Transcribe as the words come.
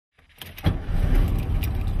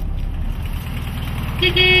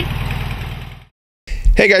Hey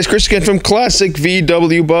guys, Chris again from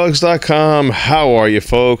ClassicVWBugs.com. How are you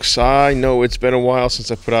folks? I know it's been a while since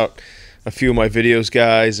I put out a few of my videos,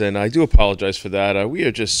 guys, and I do apologize for that. We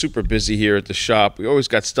are just super busy here at the shop. We always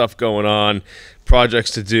got stuff going on, projects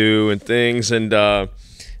to do and things, and not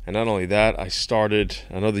only that, I started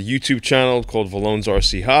another YouTube channel called Valone's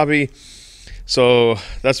RC Hobby. So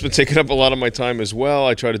that's been taking up a lot of my time as well.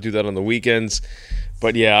 I try to do that on the weekends.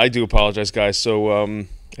 But yeah, I do apologize, guys. So I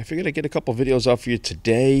figured I'd get a couple videos out for you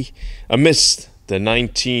today amidst the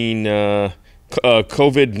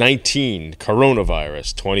COVID-19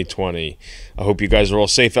 coronavirus 2020. I hope you guys are all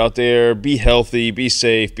safe out there. Be healthy, be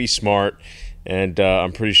safe, be smart, and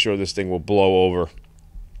I'm pretty sure this thing will blow over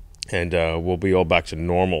and we'll be all back to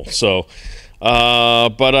normal. So,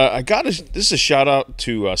 I got this is a shout out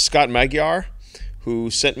to Scott Magyar,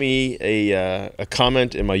 who sent me a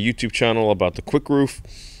comment in my YouTube channel about the quick roof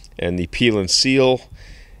and the peel and seal,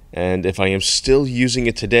 and if I am still using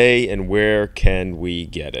it today and where can we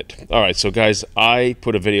get it. All right, so guys, I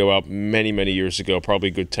put a video out many years ago, probably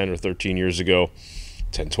a good 10 or 13 years ago,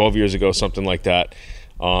 12 years ago, something like that,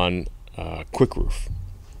 on quick roof.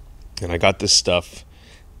 And I got this stuff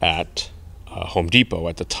at Home Depot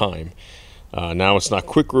at the time. Now it's not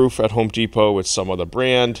quick roof at Home Depot, it's some other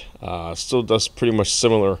brand. Still does pretty much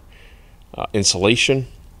similar insulation.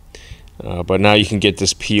 But now you can get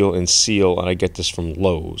this peel and seal, and I get this from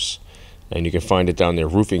Lowe's. And you can find it down their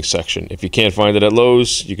roofing section. If you can't find it at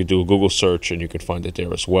Lowe's, you can do a Google search and you can find it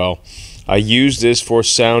there as well. I use this for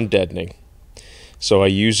sound deadening. So I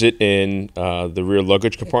use it in the rear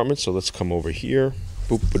luggage compartment. So let's come over here.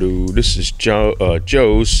 Boop-a-doo. This is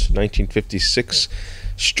Joe's 1956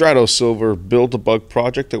 Strato Silver Build-A-Bug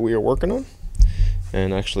project that we are working on.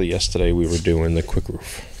 And actually yesterday we were doing the quick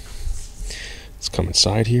roof. Let's come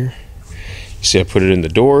inside here. You see I put it in the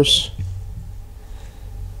doors,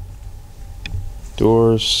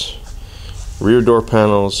 rear door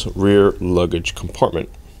panels, rear luggage compartment.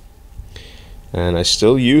 And I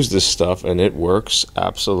still use this stuff and it works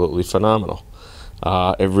absolutely phenomenal.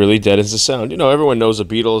 It really deadens the sound. You know, everyone knows a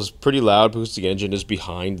Beetle is pretty loud because the engine is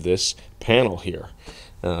behind this panel here.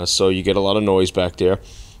 So you get a lot of noise back there.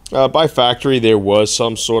 By factory, there was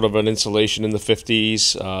some sort of an insulation in the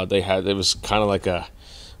 50s. It was kind of like a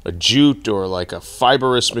jute or like a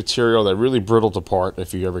fibrous material that really brittled apart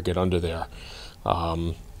if you ever get under there.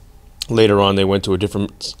 Later on, they went to a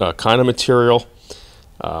different kind of material.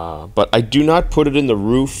 But I do not put it in the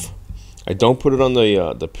roof. I don't put it on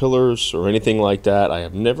the pillars or anything like that. I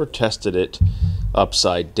have never tested it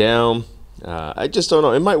upside down. I just don't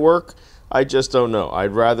know. It might work. I just don't know.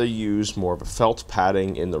 I'd rather use more of a felt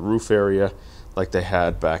padding in the roof area like they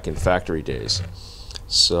had back in factory days.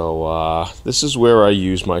 So this is where I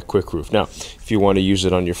use my quick roof. Now, if you want to use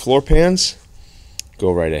it on your floor pans,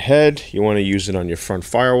 go right ahead. You want to use it on your front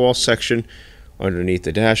firewall section underneath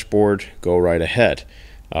the dashboard, go right ahead.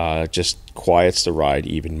 It just quiets the ride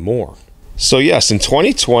even more. So yes, in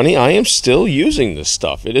 2020, I am still using this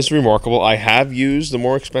stuff. It is remarkable. I have used the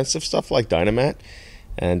more expensive stuff like Dynamat,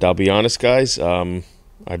 and I'll be honest, guys,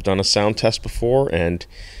 I've done a sound test before, and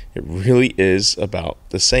it really is about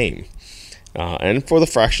the same. And for the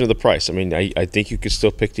fraction of the price. I mean, I think you could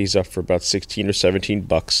still pick these up for about 16 or 17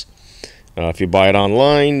 bucks. If you buy it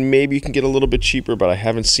online, maybe you can get a little bit cheaper, but I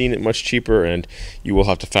haven't seen it much cheaper, and you will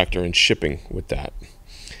have to factor in shipping with that.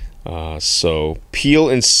 So peel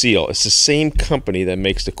and seal. It's the same company that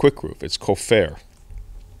makes the quick roof. It's Cofair.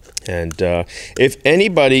 And if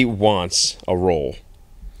anybody wants a roll,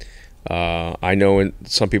 I know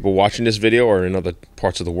some people watching this video are in other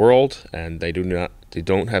parts of the world, and they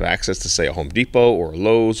don't have access to, say, a Home Depot or a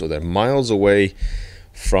Lowe's, or they're miles away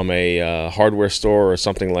from a hardware store or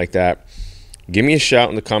something like that. Give me a shout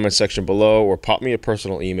in the comment section below, or pop me a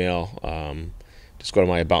personal email. Just go to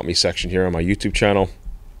my About Me section here on my YouTube channel.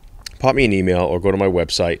 Pop me an email or go to my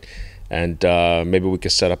website, and maybe we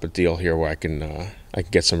could set up a deal here where I can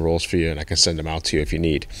get some rolls for you, and I can send them out to you if you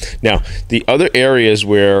need. Now, the other areas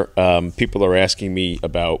where people are asking me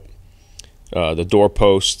about the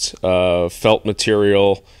doorposts, felt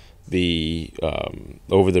material, the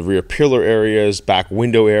over the rear pillar areas, back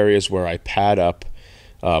window areas where I pad up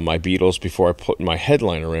my Beetles before I put my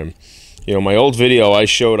headliner in. You know, my old video I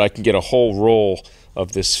showed I can get a whole roll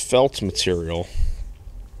of this felt material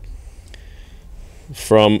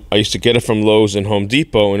I used to get it from Lowe's and Home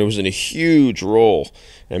Depot, and it was in a huge roll,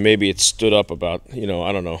 and maybe it stood up about, I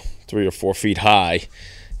don't know, 3 or 4 feet high.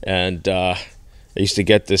 And I used to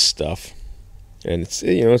get this stuff, and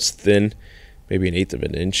it's thin, maybe 1/8 of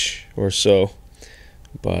an inch or so,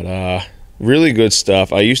 but Really good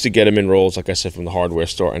stuff. I used to get them in rolls, like I said, from the hardware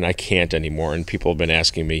store, and I can't anymore. And people have been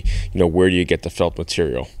asking me, where do you get the felt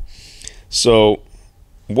material? So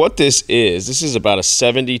what this is about a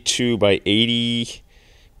 72 by 80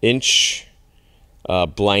 inch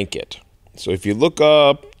blanket. So if you look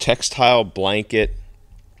up textile blanket,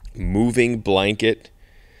 moving blanket,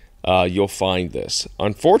 you'll find this.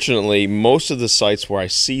 Unfortunately, most of the sites where I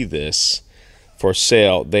see this for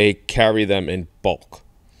sale, they carry them in bulk.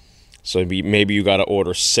 So maybe you got to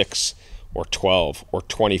order 6 or 12 or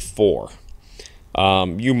 24.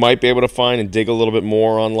 You might be able to find and dig a little bit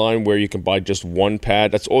more online where you can buy just one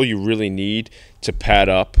pad. That's all you really need to pad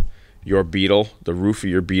up your Beetle, the roof of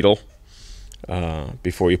your Beetle,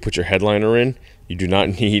 before you put your headliner in. You do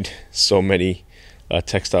not need so many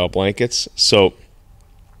textile blankets. So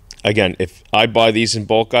again, if I buy these in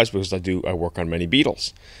bulk, guys, because I work on many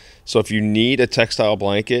Beetles. So if you need a textile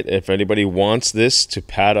blanket, if anybody wants this to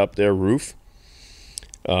pad up their roof,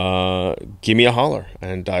 give me a holler,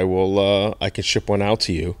 and I can ship one out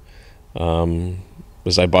to you,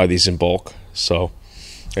 because I buy these in bulk. So,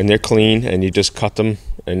 and they're clean, and you just cut them,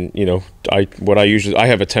 and I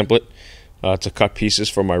have a template to cut pieces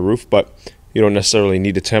for my roof, but you don't necessarily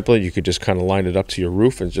need a template. You could just kind of line it up to your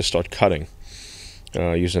roof and just start cutting.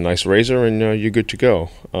 Use a nice razor, and you're good to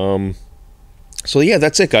go. So yeah,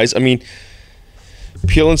 that's it, guys. I mean,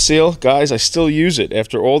 peel and seal, guys, I still use it.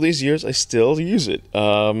 After all these years, I still use it.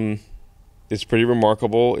 It's pretty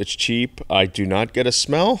remarkable. It's cheap. I do not get a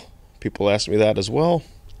smell. People ask me that as well.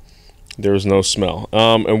 There is no smell.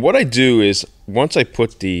 And what I do is, once I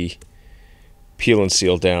put the peel and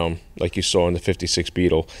seal down, like you saw in the 56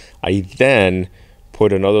 Beetle, I then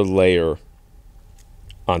put another layer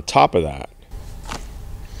on top of that.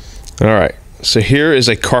 All right. So here is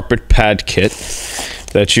a carpet pad kit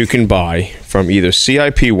that you can buy from either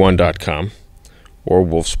CIP1.com or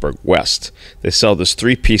Wolfsburg West. They sell this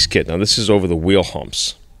 3-piece kit. Now this is over the wheel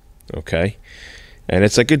humps, okay? And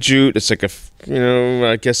it's like a jute. It's like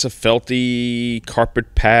I guess a felty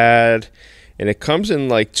carpet pad, and it comes in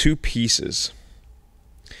like 2 pieces.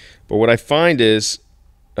 But what I find is,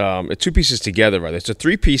 2 pieces together, rather. It's a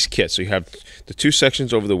 3-piece kit. So you have the 2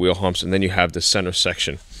 sections over the wheel humps, and then you have the center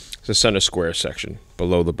section. The center square section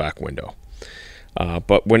below the back window.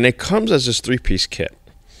 But when it comes as this 3-piece kit,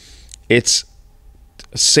 it's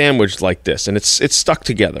sandwiched like this, and it's stuck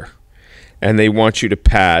together. And they want you to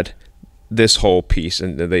pad this whole piece,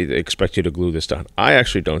 and they expect you to glue this down. I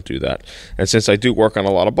actually don't do that. And since I do work on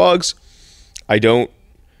a lot of bugs, I don't,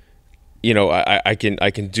 I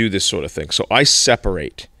can do this sort of thing. So I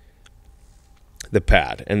separate the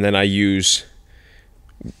pad, and then I use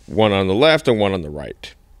one on the left and one on the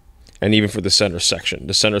right. And even for the center section,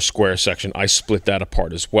 the center square section, I split that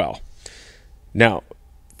apart as well. Now,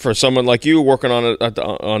 for someone like you working on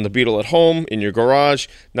the Beetle at home, in your garage,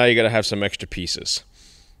 now you got to have some extra pieces.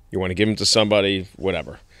 You want to give them to somebody,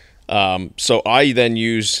 whatever. So I then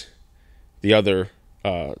use the other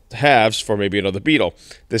halves for maybe another Beetle.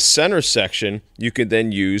 The center section you could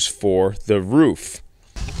then use for the roof.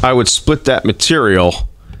 I would split that material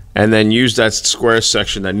and then use that square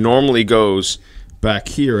section that normally goes back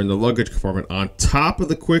here in the luggage compartment on top of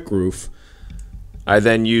the quick roof. I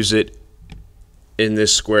then use it in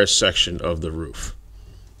this square section of the roof.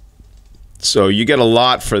 So you get a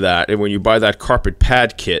lot for that. And when you buy that carpet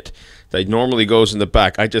pad kit that normally goes in the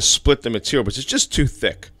back, I just split the material, but it's just too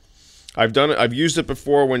thick. I've done it. I've used it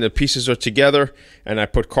before when the pieces are together, and I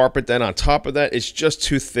put carpet then on top of that. It's just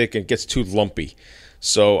too thick and gets too lumpy.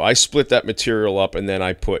 So I split that material up, and then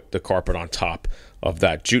I put the carpet on top of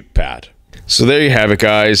that jute pad. So there you have it,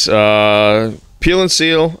 guys. Peel and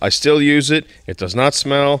seal, I still use it. It does not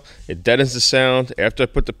smell. It deadens the sound. After I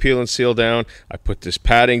put the peel and seal down, I put this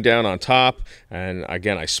padding down on top, and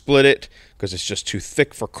again, I split it because it's just too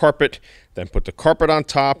thick for carpet. Then put the carpet on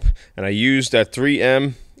top, and I use that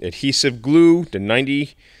 3M adhesive glue, the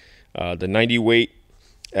 90 weight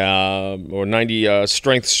or 90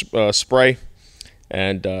 strength spray,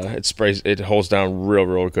 and it holds down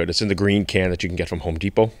real good. It's in the green can that you can get from Home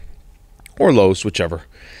Depot or Lowe's, whichever.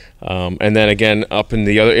 And then again, up in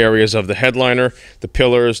the other areas of the headliner, the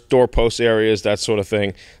pillars, doorpost areas, that sort of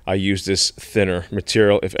thing, I use this thinner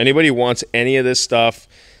material. If anybody wants any of this stuff,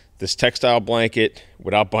 this textile blanket,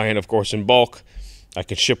 without buying, of course, in bulk, I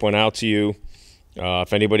can ship one out to you.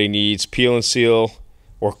 If anybody needs peel and seal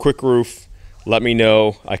or quick roof, let me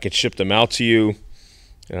know. I can ship them out to you.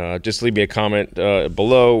 Just leave me a comment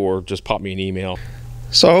below, or just pop me an email.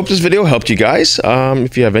 So I hope this video helped you guys.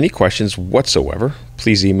 If you have any questions whatsoever,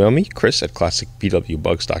 please email me, Chris at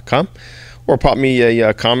classicbwbugs.com, or pop me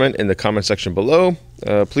a comment in the comment section below.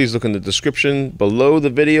 Please look in the description below the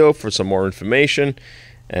video for some more information.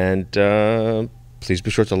 And please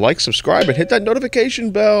be sure to like, subscribe, and hit that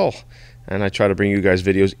notification bell. And I try to bring you guys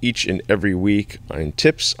videos each and every week on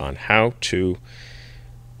tips on how to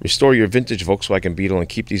restore your vintage Volkswagen Beetle and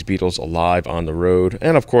keep these Beetles alive on the road.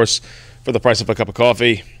 And of course, for the price of a cup of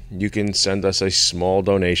coffee, you can send us a small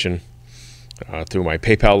donation through my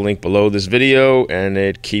PayPal link below this video, and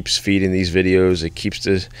it keeps feeding these videos. It keeps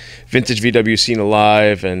the vintage VW scene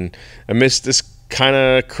alive. And amidst this kind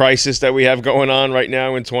of crisis that we have going on right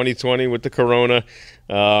now in 2020 with the corona,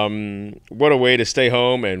 what a way to stay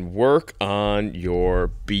home and work on your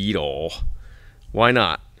Beetle. Why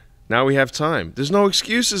not? Now we have time. There's no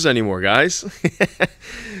excuses anymore, guys.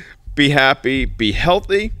 Be happy, be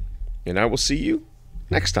healthy, and I will see you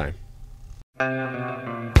next time.